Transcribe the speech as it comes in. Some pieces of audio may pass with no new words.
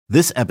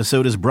This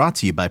episode is brought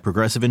to you by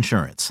Progressive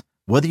Insurance.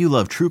 Whether you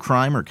love true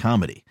crime or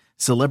comedy,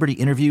 celebrity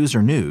interviews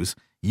or news,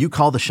 you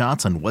call the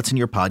shots on what's in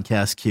your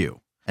podcast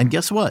queue. And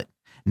guess what?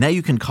 Now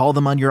you can call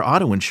them on your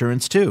auto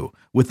insurance too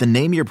with the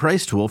Name Your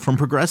Price tool from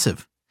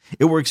Progressive.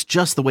 It works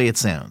just the way it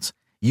sounds.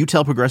 You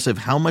tell Progressive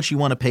how much you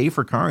want to pay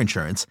for car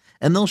insurance,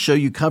 and they'll show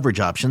you coverage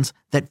options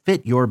that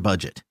fit your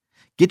budget.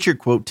 Get your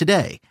quote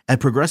today at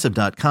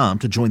Progressive.com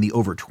to join the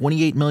over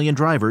 28 million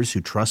drivers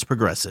who trust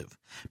Progressive.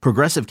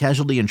 Progressive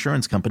Casualty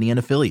Insurance Company and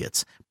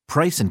Affiliates.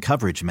 Price and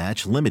coverage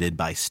match limited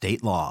by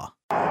state law.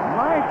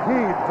 Mike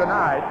Heath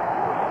tonight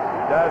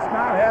does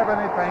not have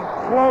anything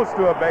close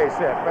to a base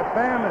hit, but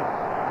then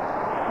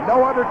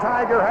no other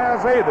Tiger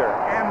has either.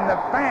 And the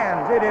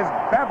fans, it is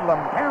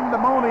bedlam,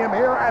 pandemonium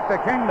here at the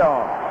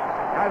Kingdome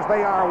as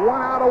they are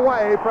 1 out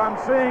away from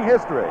seeing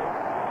history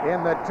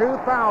in the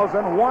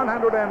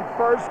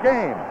 2,101st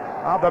game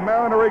of the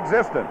Mariner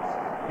existence.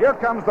 Here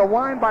comes the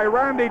wind by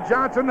Randy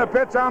Johnson, the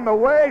pitch on the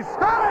way.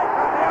 Strike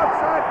on the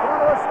outside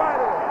corner of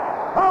slider.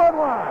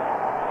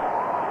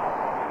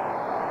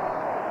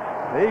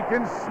 0-1. He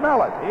can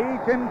smell it. He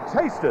can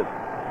taste it.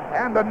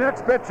 And the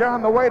next pitch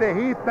on the way to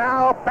Heath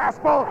now.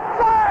 Fastball.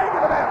 Flying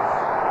to the miss.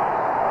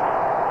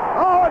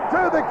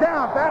 0-2 the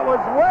count. That was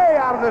way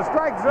out of the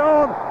strike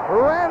zone.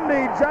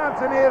 Randy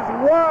Johnson is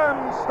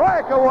 1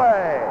 strike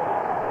away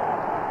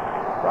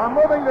from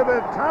moving to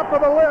the top of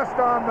the list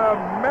on the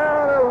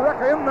Mariner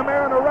record, in the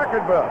Mariner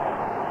record book.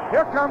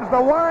 Here comes the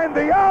wind,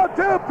 the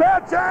 0-2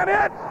 pitch, and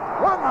it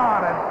swung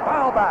on and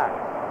foul back.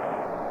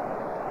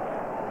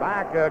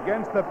 Back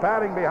against the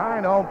padding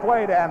behind home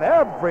plate, and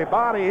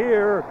everybody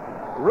here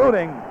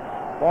rooting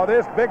for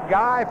this big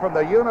guy from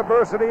the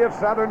University of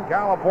Southern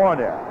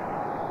California.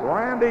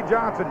 Randy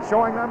Johnson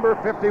showing number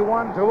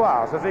 51 to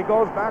us as he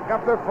goes back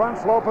up the front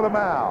slope of the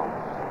mound.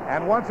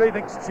 And once an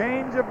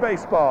exchange of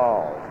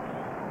baseballs.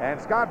 And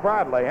Scott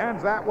Bradley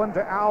hands that one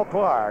to Al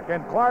Clark.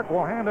 And Clark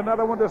will hand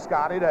another one to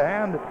Scotty to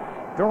hand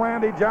to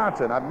Randy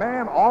Johnson. A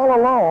man all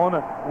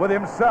alone with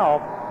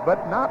himself,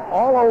 but not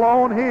all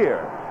alone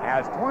here,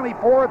 as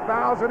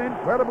 24,000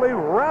 incredibly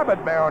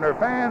rabid Mariner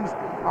fans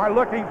are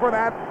looking for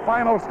that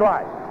final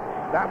strike.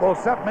 That will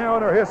set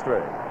Mariner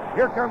history.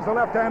 Here comes the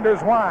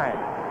left-hander's wind.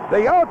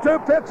 The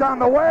 0-2 pitch on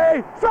the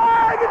way.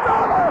 Strike! It's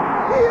over!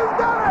 He has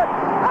done it!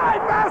 High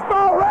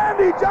fastball,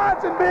 Randy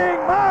Johnson being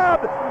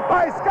mobbed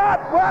by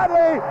Scott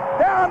Bradley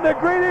down to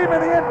greet him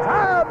and the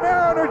entire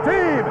Mariner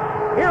team.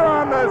 Here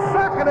on the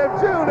 2nd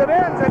of June, it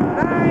ends at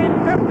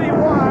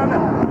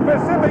 9:51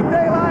 Pacific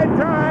Daylight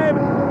Time.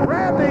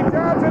 Randy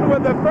Johnson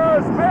with the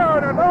first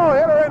Mariner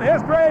no-hitter in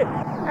history,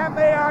 and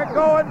they are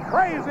going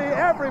crazy.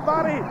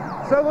 Everybody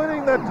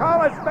saluting the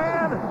tallest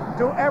man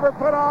to ever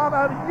put on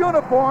a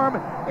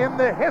uniform in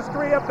the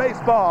history of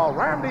baseball.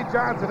 Randy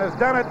Johnson has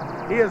done it.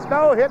 He has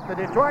no-hit the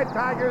Detroit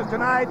Tigers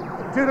tonight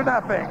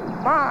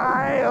 2-0.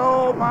 My,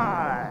 oh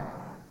my.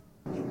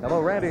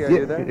 Hello, Randy, are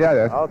you there?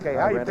 Yeah. Okay,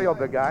 how you feel,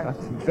 big guy?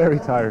 Very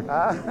tired,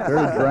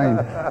 very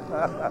drained.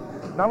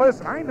 Now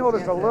listen, I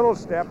noticed a little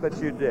step that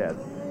you did.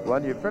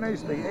 When you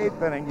finished the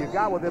 8th inning, you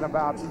got within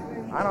about,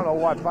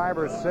 5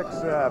 or 6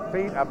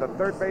 feet of the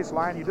third base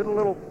line. You did a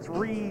little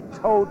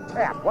 3-toe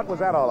tap. What was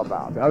that all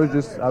about? I was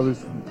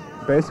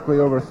basically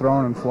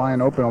overthrown and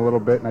flying open a little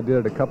bit, and I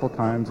did it a couple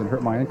times and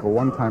hurt my ankle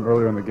one time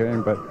earlier in the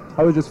game, but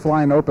I was just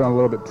flying open a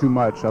little bit too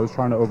much. I was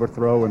trying to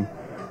overthrow, and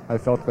I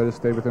felt if I just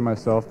stayed within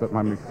myself that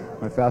my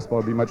fastball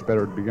would be much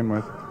better to begin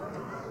with.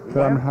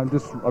 But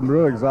I'm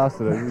really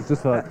exhausted. It was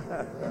just an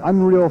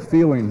unreal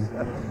feeling.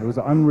 It was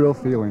an unreal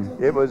feeling.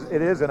 It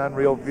is an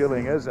unreal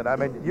feeling, isn't it? I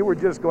mean, you were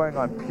just going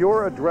on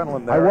pure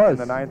adrenaline there in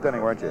the 9th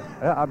inning, weren't you?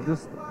 Yeah, I'm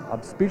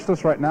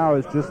speechless right now.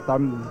 It's just,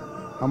 I'm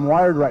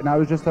wired right now. It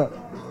was just a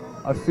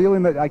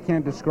feeling that I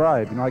can't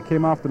describe. I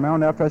came off the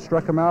mound after I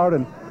struck him out,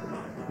 and,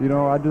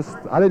 I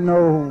didn't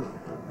know,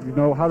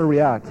 how to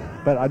react,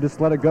 but I just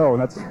let it go,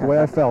 and that's the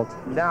way I felt.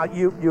 Now,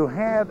 you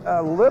had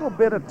a little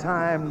bit of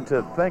time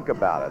to think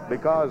about it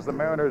because the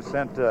Mariners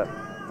sent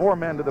 4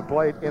 men to the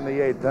plate in the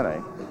 8th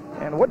inning.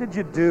 And what did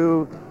you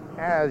do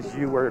as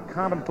you were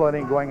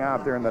contemplating going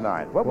out there in the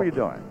 9th? What were you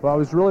doing? Well, I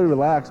was really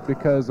relaxed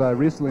because I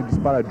recently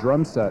just bought a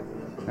drum set,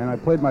 and I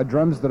played my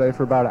drums today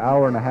for about an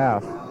hour and a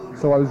half.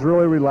 So I was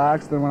really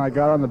relaxed, and when I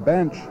got on the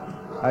bench,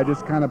 I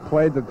just kind of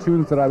played the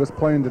tunes that I was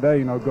playing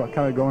today,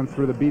 kind of going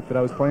through the beat that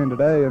I was playing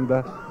today, and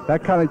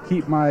that kind of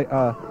keep my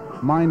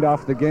mind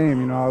off the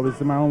game. I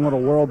was in my own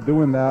little world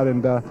doing that,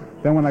 and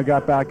then when I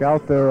got back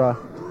out there,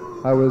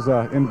 I was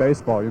in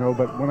baseball,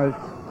 but when I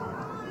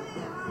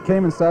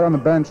came and sat on the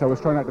bench, I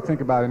was trying not to think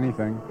about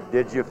anything.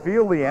 Did you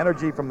feel the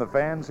energy from the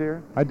fans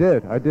here? I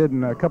did,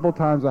 and a couple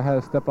times I had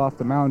to step off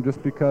the mound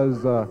just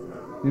because,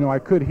 I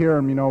could hear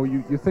them.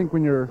 You think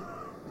when you're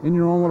in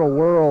your own little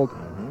world,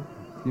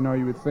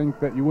 you would think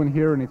that you wouldn't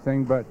hear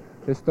anything, but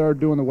they started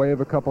doing the wave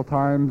a couple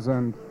times,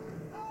 and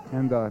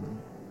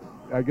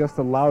I guess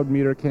the loud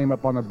meter came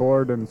up on the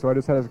board, and so I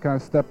just had to kind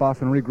of step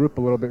off and regroup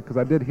a little bit because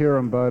I did hear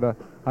them, but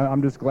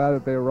I'm just glad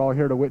that they were all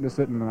here to witness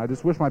it, and I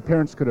just wish my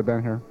parents could have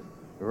been here.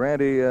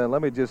 Randy,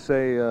 let me just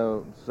say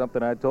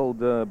something I told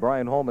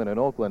Brian Holman in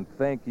Oakland.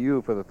 Thank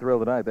you for the thrill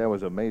tonight. That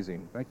was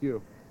amazing. Thank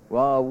you.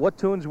 Well, what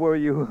tunes were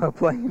you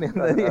playing in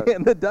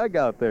the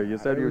dugout there? You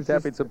said you were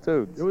tapping some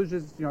tunes. It was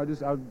just,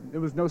 it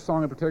was no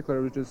song in particular.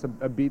 It was just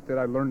a beat that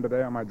I learned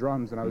today on my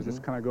drums, and I was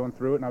just kind of going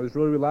through it, and I was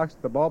really relaxed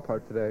at the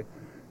ballpark today.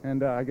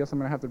 And I guess I'm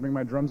going to have to bring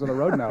my drums on the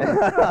road now.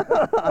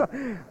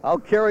 I'll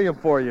carry them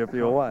for you if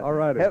you want. All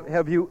right.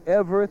 Have you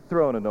ever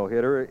thrown a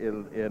no-hitter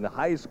in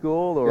high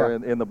school or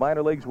in the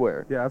minor leagues?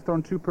 Where? Yeah, I've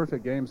thrown 2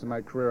 perfect games in my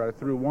career. I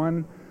threw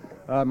one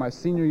my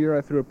senior year.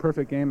 I threw a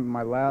perfect game in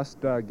my last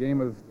game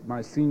of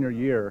my senior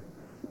year.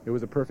 It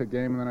was a perfect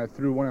game, and then I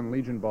threw one in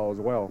Legion Ball as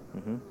well.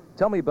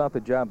 Tell me about the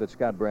job that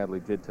Scott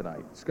Bradley did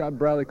tonight. Scott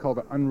Bradley called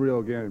an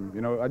unreal game.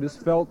 I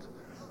just felt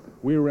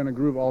we were in a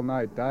groove all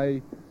night.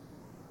 I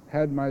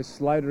had my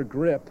slider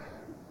grip,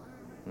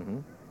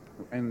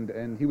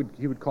 and he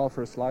would call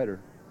for a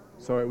slider.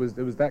 So it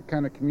was that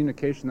kind of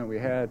communication that we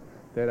had,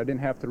 that I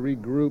didn't have to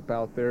regroup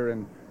out there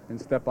and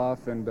step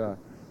off and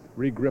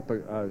re-grip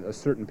a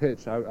certain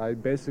pitch. I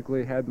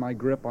basically had my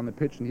grip on the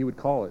pitch, and he would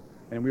call it,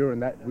 and we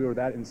were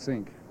that in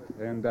sync.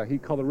 And he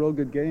called a real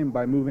good game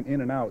by moving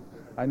in and out.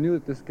 I knew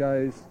that this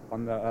guys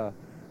on the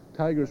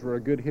Tigers were a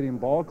good hitting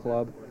ball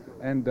club,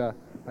 and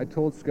I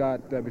told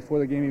Scott before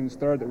the game even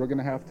started that we're going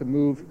to have to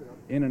move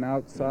in and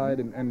outside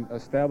and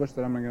establish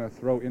that I'm going to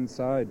throw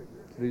inside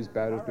to these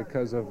batters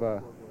because of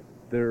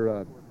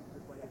their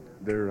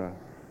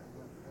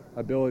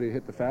ability to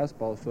hit the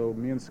fastball. So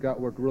me and Scott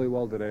worked really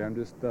well today. I'm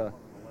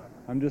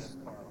just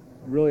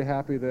really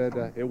happy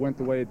that it went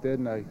the way it did,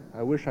 and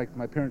I wish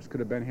my parents could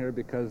have been here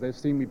because they've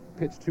seen me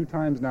pitch 2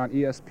 times now on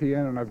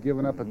ESPN, and I've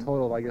given up a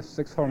total of, I guess,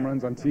 6 home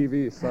runs on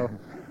TV. So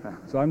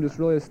I'm just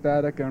really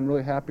ecstatic, and I'm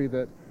really happy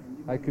that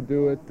I could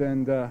do it,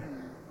 and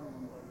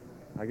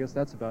I guess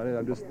that's about it.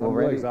 I'm really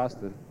Randy,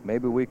 exhausted.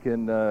 Maybe we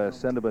can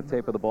send them a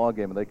tape of the ball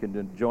game, and they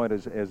can join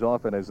us as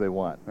often as they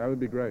want. That would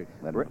be great.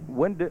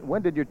 When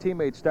did your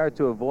teammates start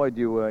to avoid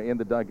you in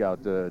the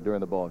dugout during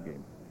the ball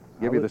game?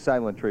 Give you the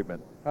silent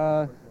treatment?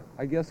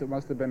 I guess it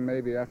must have been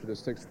maybe after the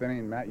 6th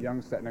inning. Matt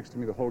Young sat next to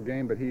me the whole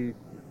game, but he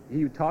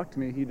talked to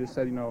me. He just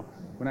said,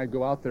 when I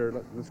go out there,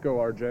 let's go,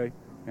 RJ.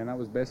 And that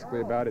was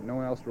basically about it. No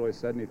one else really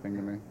said anything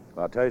to me.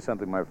 Well, I'll tell you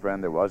something, my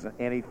friend. There wasn't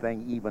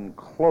anything even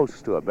close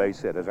to a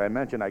base hit. As I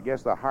mentioned, I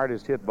guess the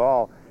hardest hit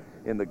ball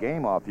in the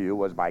game off you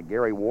was by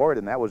Gary Ward,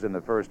 and that was in the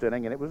 1st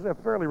inning. And it was a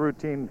fairly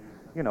routine,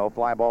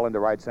 fly ball into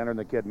right center, and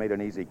the kid made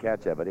an easy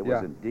catch of it. It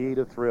was indeed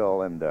a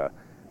thrill, and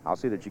I'll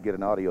see that you get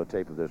an audio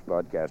tape of this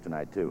broadcast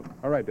tonight, too.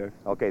 All right, Dave.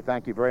 Okay,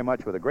 thank you very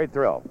much for the great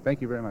thrill.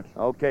 Thank you very much.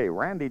 Okay,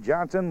 Randy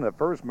Johnson, the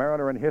first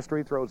Mariner in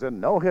history, throws a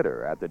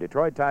no-hitter at the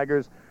Detroit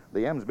Tigers.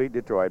 The M's beat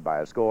Detroit by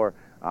a score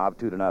of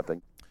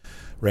 2-0.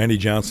 Randy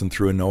Johnson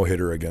threw a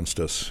no-hitter against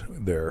us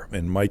there,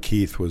 and Mike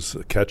Heath was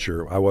the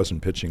catcher. I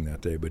wasn't pitching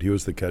that day, but he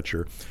was the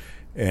catcher,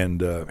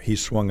 and he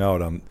swung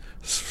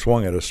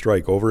at a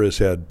strike over his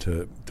head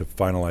to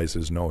finalize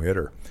his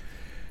no-hitter.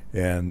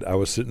 And I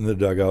was sitting in the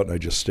dugout, and I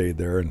just stayed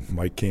there, and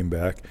Mike came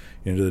back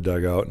into the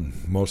dugout,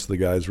 and most of the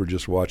guys were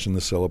just watching the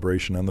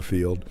celebration on the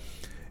field.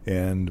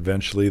 And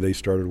eventually they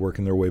started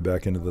working their way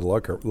back into the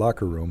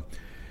locker room,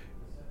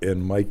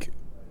 and Mike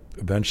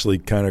eventually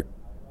kind of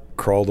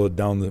crawled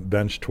down the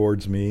bench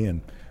towards me,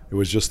 and it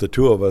was just the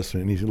 2 of us,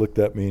 and he looked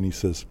at me and he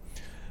says,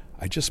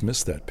 "I just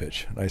missed that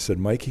pitch." And I said,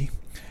 "Mikey,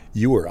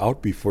 you were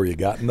out before you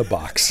got in the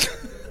box."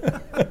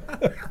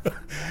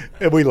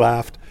 And we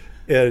laughed.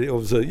 And it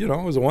was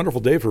a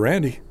wonderful day for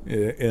Randy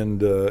and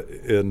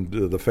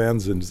the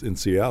fans in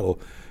Seattle,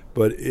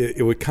 but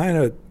it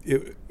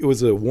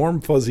was a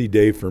warm, fuzzy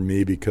day for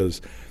me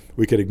because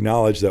we could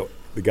acknowledge that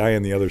the guy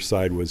on the other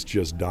side was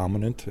just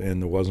dominant,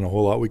 and there wasn't a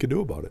whole lot we could do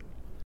about it.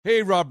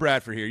 Hey, Rob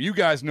Bradford here. You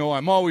guys know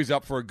I'm always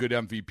up for a good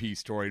MVP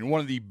story, and one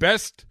of the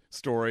best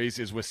stories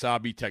is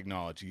Wasabi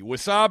Technology.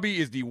 Wasabi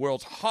is the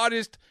world's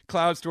hottest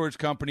cloud storage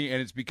company,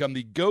 and it's become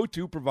the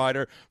go-to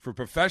provider for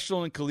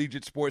professional and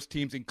collegiate sports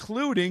teams,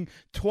 including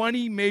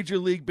 20 Major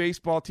League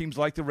Baseball teams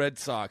like the Red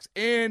Sox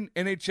and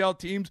NHL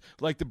teams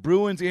like the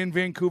Bruins and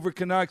Vancouver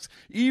Canucks.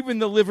 Even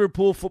the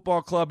Liverpool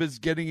Football Club is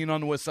getting in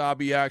on the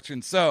Wasabi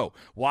action. So,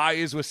 why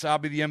is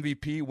Wasabi the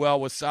MVP? Well,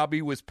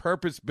 Wasabi was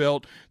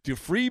purpose-built to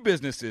free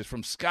businesses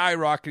from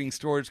skyrocketing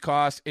storage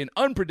costs and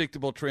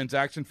unpredictable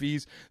transaction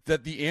fees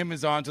that the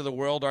Amazons of the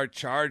world are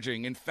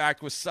charging. In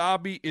fact,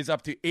 Wasabi is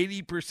up to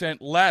 80%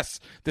 less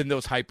than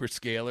those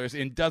hyperscalers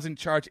and doesn't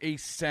charge a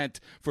cent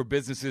for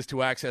businesses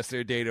to access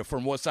their data.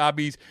 From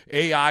Wasabi's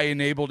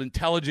AI-enabled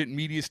intelligent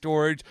media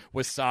storage,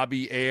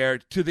 Wasabi Air,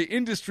 to the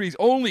industry's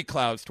only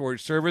cloud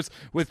storage service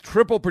with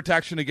triple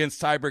protection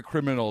against cyber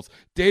criminals,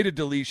 data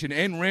deletion,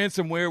 and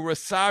ransomware,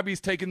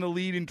 Wasabi's taken the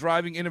lead in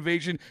driving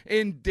innovation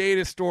in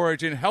data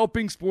storage and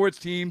helping sports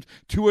teams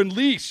to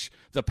unleash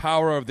the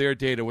power of their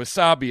data.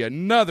 Wasabi,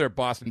 another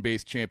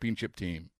Boston-based championship team.